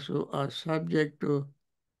and those who are subject to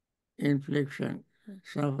infliction,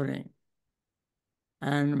 suffering.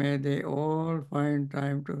 And may they all find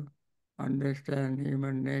time to understand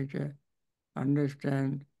human nature,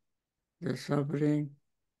 understand the suffering,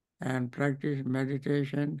 and practice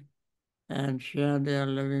meditation and share their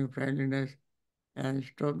loving friendliness and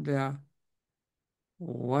stop their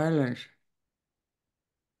violence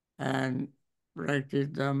and practice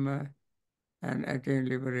Dhamma and attain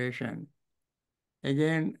liberation.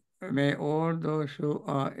 Again, may all those who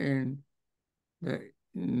are in the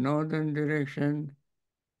northern direction,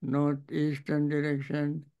 northeastern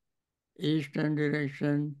direction, eastern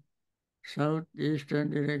direction,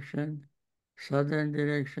 southeastern direction, southern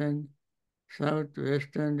direction,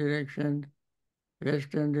 southwestern direction,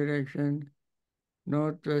 western direction,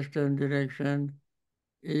 northwestern direction,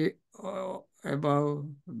 above,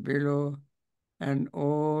 below, and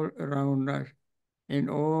all around us. In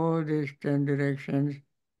all these 10 directions,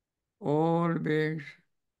 all beings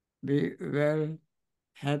be well,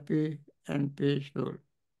 happy, and peaceful.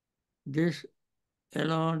 This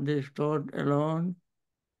alone, this thought alone,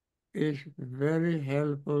 is very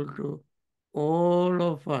helpful to all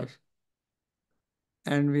of us.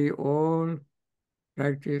 And we all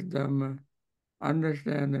practice Dhamma,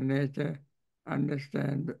 understand the nature,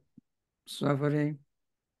 understand suffering,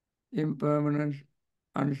 impermanence,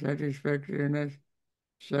 unsatisfactoriness,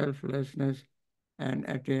 selflessness, and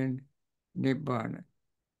attain Nibbana,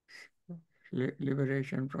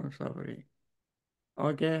 liberation from suffering.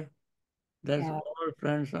 Okay, that's all,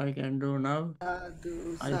 friends, I can do now.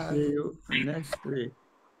 I see you next week.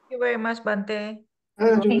 Thank you very much, Bhante.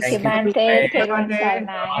 Thank you, Bhante. Tevon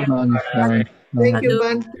Saranai. Thank you,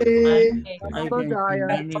 Sadhu. Bhante. I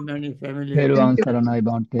can see many families. Peruan Saranai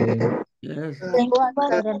Bhante. Yes, Tevon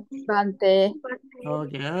Saranai, Bhante.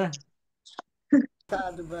 okay.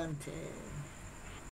 Sadhu Bhante.